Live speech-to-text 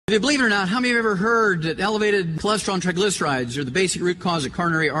If you believe it or not, how many of you have ever heard that elevated cholesterol and triglycerides are the basic root cause of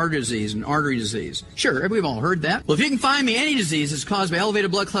coronary artery disease and artery disease? Sure, we've all heard that. Well, if you can find me any disease that's caused by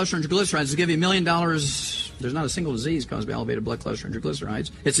elevated blood cholesterol and triglycerides, I'll give you $1 million. There's not a single disease caused by elevated blood cholesterol and triglycerides.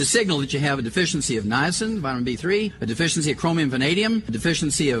 It's a signal that you have a deficiency of niacin, vitamin B3, a deficiency of chromium, vanadium, a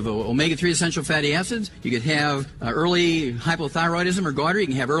deficiency of omega-3 essential fatty acids. You could have early hypothyroidism or goiter. You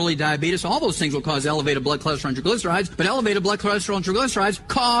can have early diabetes. All those things will cause elevated blood cholesterol and triglycerides, but elevated blood cholesterol and triglycerides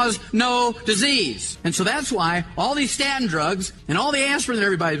cause no disease. And so that's why all these statin drugs and all the aspirin that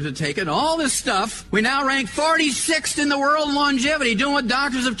everybody's been taking, all this stuff, we now rank 46th in the world in longevity, doing what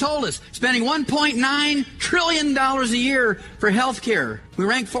doctors have told us, spending $1.9 trillion a year for health care. We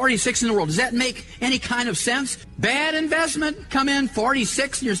rank 46th in the world. Does that make any kind of sense? Bad investment? Come in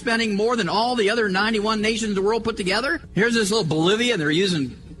 46th and you're spending more than all the other 91 nations in the world put together? Here's this little Bolivia, and they're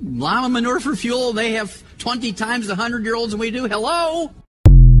using llama manure for fuel. They have 20 times the 100-year-olds than we do. Hello?